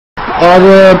اور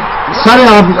سارے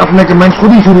آپ اپنے کمنٹس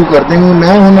خود ہی شروع کر دیں گے.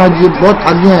 میں ہوں آج بہت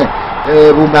تھک گیا ہیں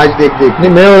وہ میچ دیکھ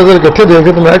نہیں میں اگر اکٹھے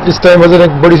دیکھتے تو میچ اس ٹائم اظہر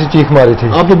ایک بڑی سی چیخ ماری تھی.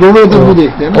 آپ تو 2 بجے تک وہ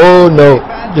دیکھتے ہیں نا. او نو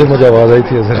یہ مجھے آواز آئی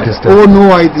تھی اظہر کس ٹائم. او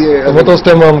نو آئی تھی. وہ تو اس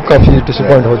ٹائم ہم کافی ڈس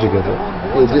اپوائنٹ ہو چکے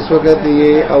تھے جس وقت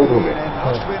یہ آؤٹ ہو گئے.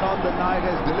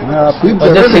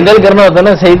 جب سنگل کرنا ہوتا ہے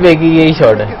نا سعید بھائی کی یہی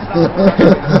شاٹ ہے.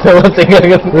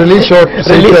 Release shot.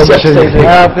 میں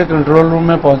آپ کے کنٹرول روم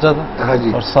میں پہنچا تھا. ہاں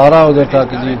جی. اور سارا ہو گیا تھا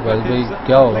کہ جی بھائی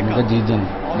کیا ہوگا. میں کہا جیت جائیں.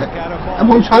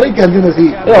 اب ہم سارے کہتے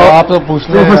ہیں آپ تو پوچھ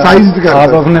لیں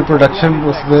آپ اپنے پروڈکشن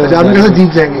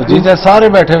جیت جائیں گے. جیت جائے. سارے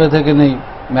بیٹھے ہوئے تھے کہ نہیں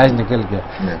میچ نکل گیا.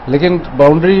 لیکن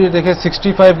باؤنڈری دیکھیں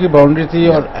 65 کی باؤنڈری تھی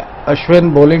اور اشون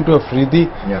بولنگ ٹو افریدی.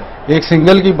 ایک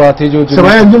سنگل کی بات تھی جو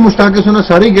سوائے انجم مشتاق کے سنا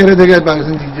سارے کہہ رہے تھے کہ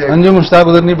پاکستان جیت جائے. انجم مشتاق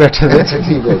ادھر نہیں بیٹھے تھے.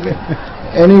 ٹھیک ہو گیا.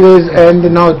 Any ways and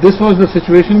now this was the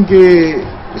situation کہ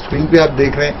اسکرین پہ آپ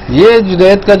دیکھ رہے ہیں یہ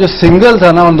جنید کا جو سنگل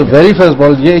تھا نا آن دا ویری فرسٹ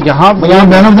بال. یہ یہاں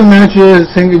مین آف دا میچ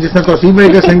جس میں توسیف بھائی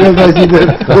کا سنگل تھا اسی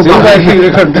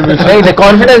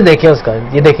کانفیڈنس دیکھیں اس کا.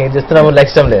 یہ دیکھیں جس طرح وہ لیگ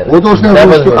اسٹمپ لے رہا وہ تو اس نے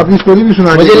اپنی اسٹوری بھی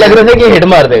سنا. مجھے لگ رہا تھا کہ ہٹ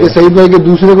مار دے گا. سعید بھائی کے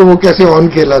دوسرے کو وہ کیسے آن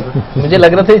کھیلا تھا. مجھے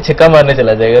لگ رہا تھا یہ چھکا مارنے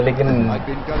چلا جائے گا لیکن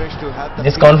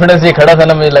جس کانفیڈنس یہ کھڑا تھا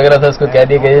نا مجھے لگ رہا تھا اس کو کہہ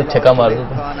دیا کہ یہ چھکا مار دو.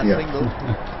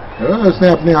 اس نے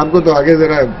اپنے آپ کو تو آگے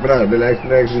ذرا بڑا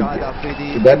ریلیکس.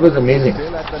 That was amazing.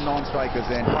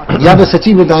 یا تو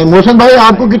سچی بتائیں محسن بھائی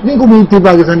آپ کو کتنی امید تھی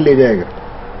پاکستان لے جائے گا.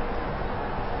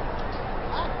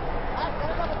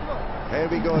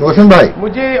 محسن بھائی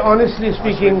مجھے آنیسٹلی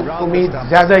اسپیکنگ امید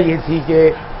زیادہ یہ تھی کہ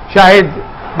شاید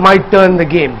مائٹ ٹرن دا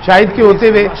گیم. شاید کے ہوتے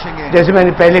ہوئے جیسے میں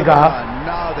نے پہلے کہا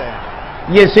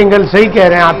یہ سنگل صحیح کہہ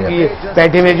رہے ہیں آپ کی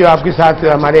بیٹھے میں جو آپ کے ساتھ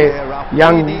ہمارے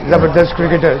ینگ زبردست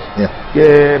کرکٹرز کہ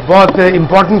بہت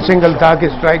امپورٹنٹ سنگل تھا کہ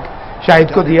اسٹرائک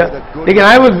شاہد کو دیا. لیکن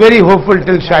I was very hope full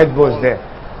till Shahid was there.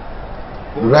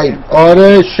 Right. اور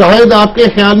شاہد آپ کے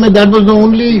خیال میں that was the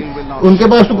only in کے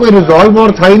پاس تو کوئی ریزالو اور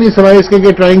تھا ہی نہیں سوائے اس کے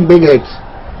کہ ٹرائنگ بگ ہٹس.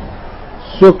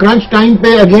 سو کرنچ ٹائم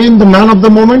پہ again the main of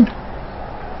the moment.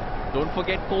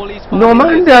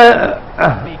 Noman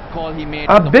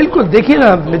آپ بالکل دیکھیے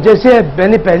نا جیسے میں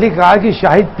نے پہلے کہا کہ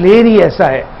شاہد پلیئر ہی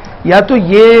ایسا ہے. یا تو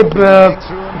یہ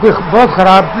کوئی بہت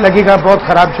خراب لگے گا بہت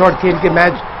خراب شاٹ کھیل کے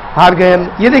میچ ہار گئے.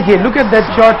 یہ دیکھیے look at that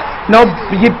shot now.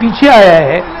 یہ پیچھے آیا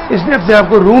ہے اس نے اپنے آپ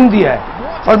کو روم دیا ہے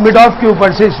اور مڈ آف کے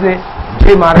اوپر سے اس نے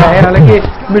چھ مارا ہے. حالانکہ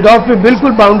مڈ آف پہ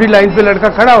بالکل باؤنڈری لائن پہ لڑکا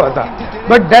کھڑا ہوا تھا.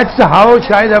 But that's how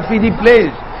Shahid Afridi please.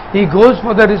 He goes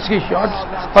for the risky shots.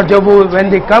 اور جب وہ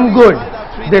when they come good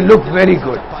they look very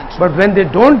good. But when they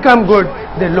don't come good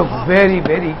they look very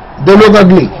very they لک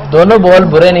اگلی. دونوں بال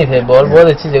برے نہیں تھے. بال بہت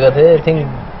اچھی جگہ تھے. آئی تھنک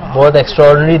بہت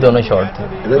ایکسٹراڈنری دونوں شاٹ تھے.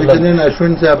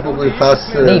 اشون سے آپ کو کوئی خاص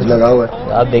لگا ہوا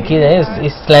ہے. آپ دیکھیے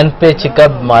اس لینتھ پہ چھکا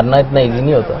مارنا اتنا ایزی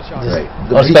نہیں ہوتا.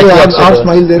 آپ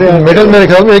اسمائل دے رہے ہیں. مڈل میرے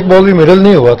خیال میں ایک بال بھی مڈل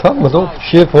نہیں ہوا تھا. مطلب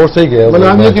شیئر فورس سے ہی گیا.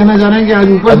 آپ یہ کہنا چاہ رہے ہیں کہ آج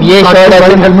اوپر اب یہ شاٹ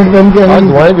ہیلمٹ پہن کے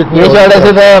یہ شاٹ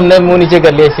ایسے تھا ہم نے منہ نیچے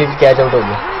کر لیا اس کیچ آؤٹ ہو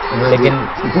گیا. لیکن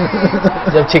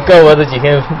جب چھکا ہوا تو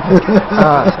چیخیں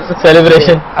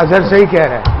سیلیبریشن. اظہر صحیح کہہ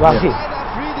رہے ہیں واقعی.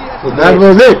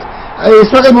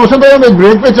 اس وقت موسم بھائی ہم ایک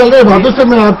بریک پہ چل رہے ہیں. واپس سے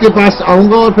میں آپ کے پاس آؤں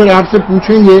گا اور پھر آپ سے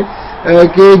پوچھیں گے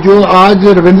کہ جو آج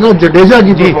رویندر جڈیجا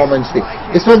کی پرفارمنس تھی.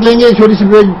 اس وقت لیں گے ایک چھوٹی سی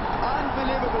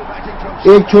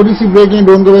بریک لیں.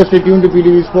 Don't go stay tuned to P T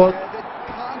V sport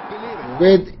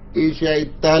with ایشیائی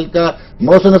تہلکہ.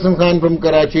 محسن حسن Khan from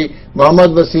Karachi,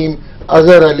 Muhammad Wasim,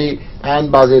 Azhar Ali and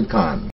Bazid Khan.